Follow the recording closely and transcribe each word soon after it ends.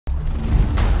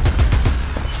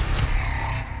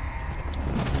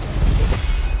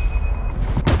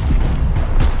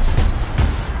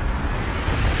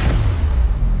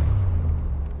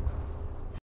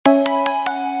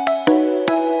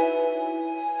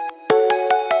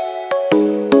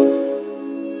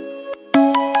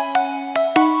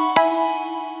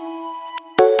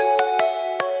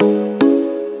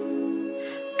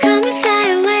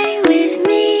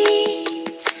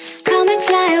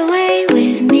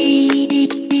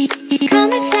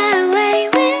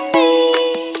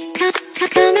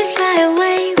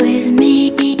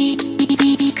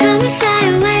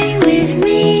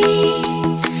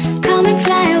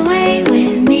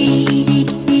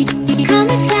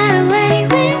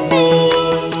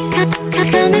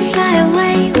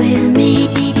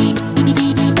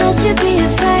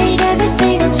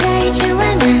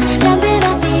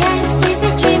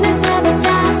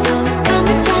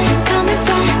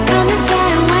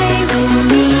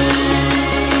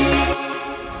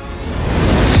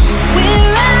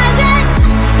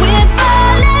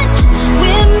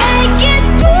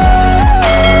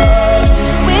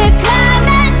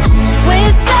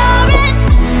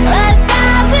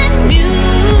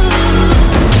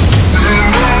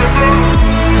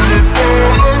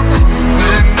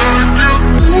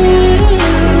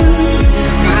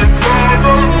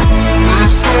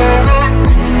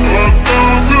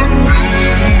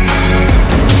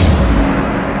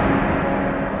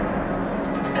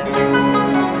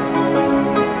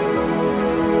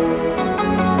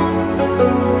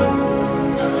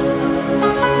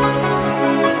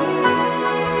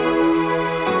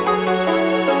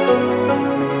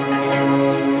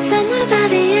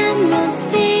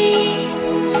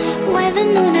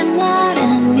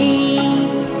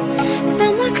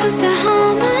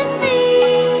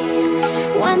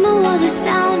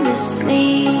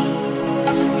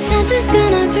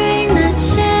bring the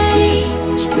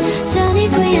change.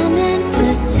 Journeys we are meant to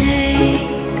take.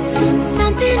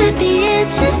 Something at the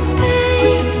edge of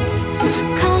space,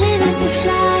 calling us to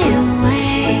fly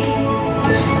away.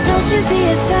 Don't you be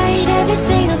afraid,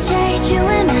 everything will change. You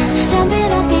and I,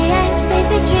 jumping off the edge. They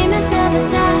say dreamers never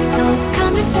die. So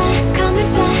come and fly, come and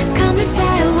fly, come and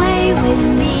fly away with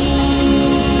me.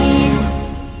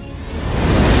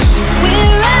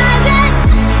 We're rising,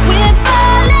 we're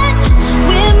falling,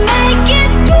 we're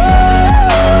making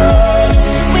moves.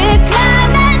 We're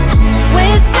climbing,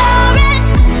 we're soaring,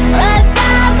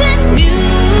 1,000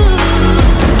 views.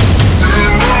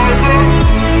 We're rising,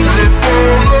 we're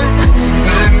falling,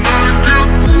 we're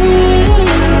making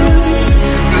moves.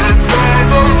 We're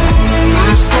climbing,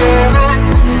 we're soaring,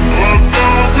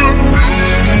 1,000 views.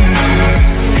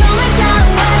 Come and fly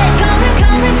away,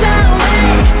 come and fly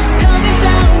away, come and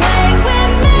fly away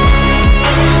with me.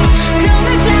 Come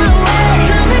and fly away,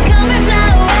 come and fly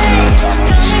away,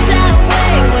 come and fly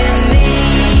away with me.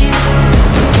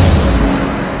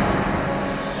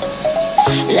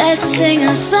 Let's sing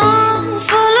a song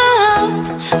full of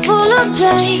hope, full of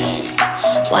pain.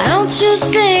 Why don't you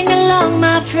sing along,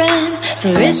 my friend?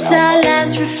 For it's our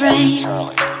last refrain.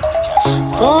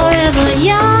 Forever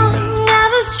young,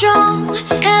 ever strong,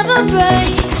 ever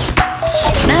brave.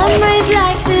 Memories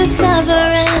like this never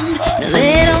end, no,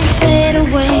 they don't fade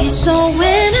away. So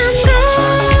when I'm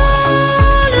gone,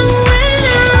 oh, when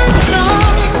I'm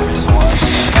gone,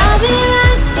 I'll be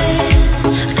right there,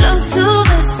 close to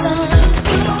the sun.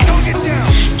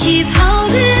 Keep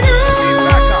holding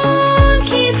on,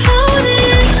 keep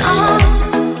holding on,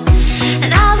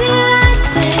 and I'll be right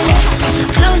there,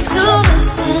 close to the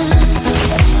sun,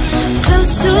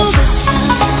 close to the sun.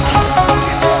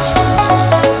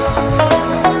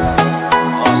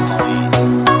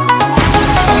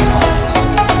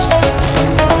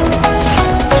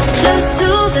 Close to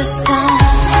the sun.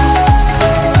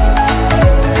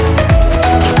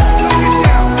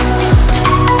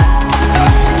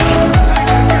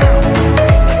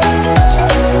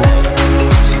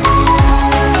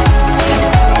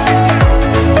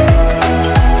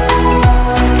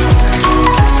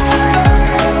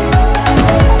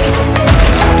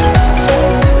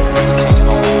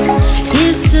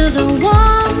 Here's to the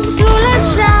ones who let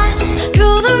shine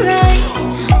through the rain,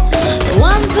 the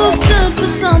ones who stood for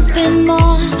something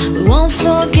more. We won't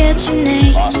forget your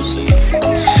name.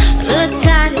 The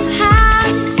tide is high,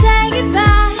 say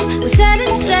goodbye, we're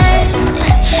setting sail,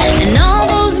 and all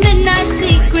those midnight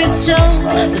secrets told,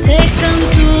 we'll take them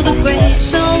to the grave.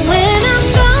 So when I'm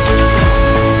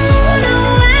gone, oh,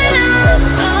 when I'm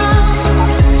gone,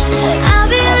 I'll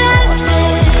be right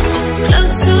there,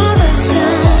 close to the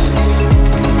sun.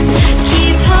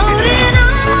 Keep holding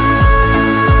on,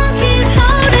 keep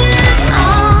holding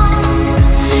on,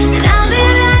 and I'll be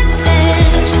right there,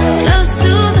 close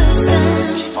to the sun,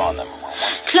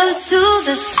 close to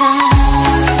the sun. Close to the sun.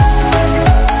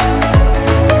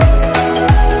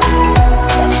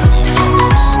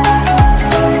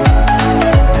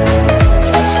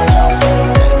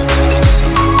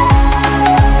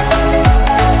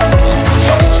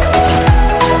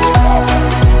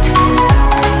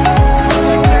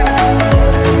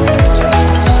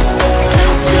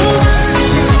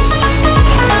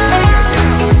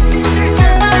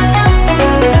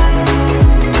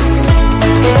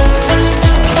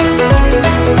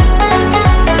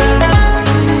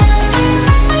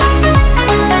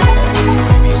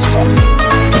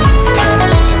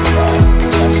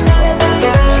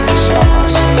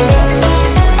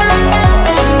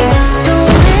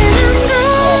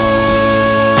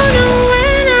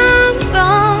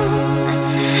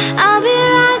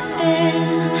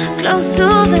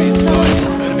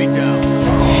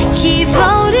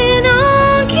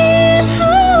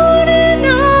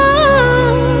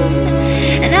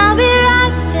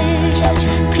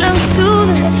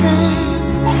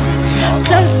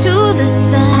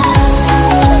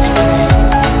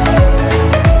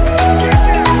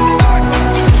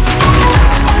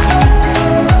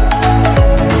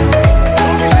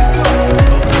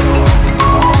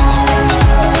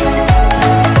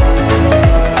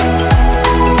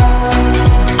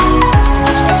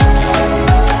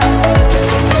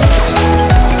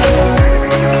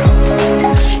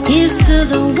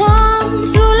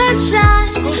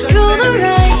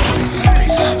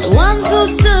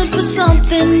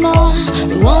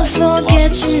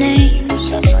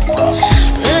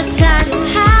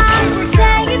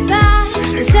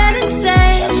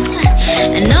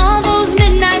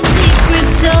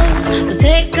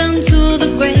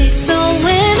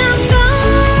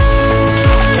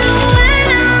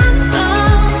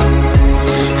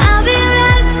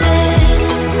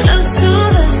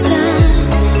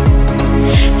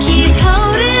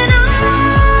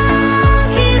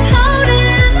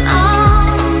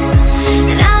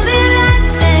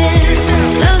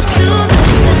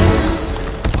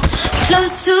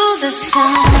 the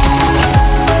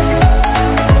sun.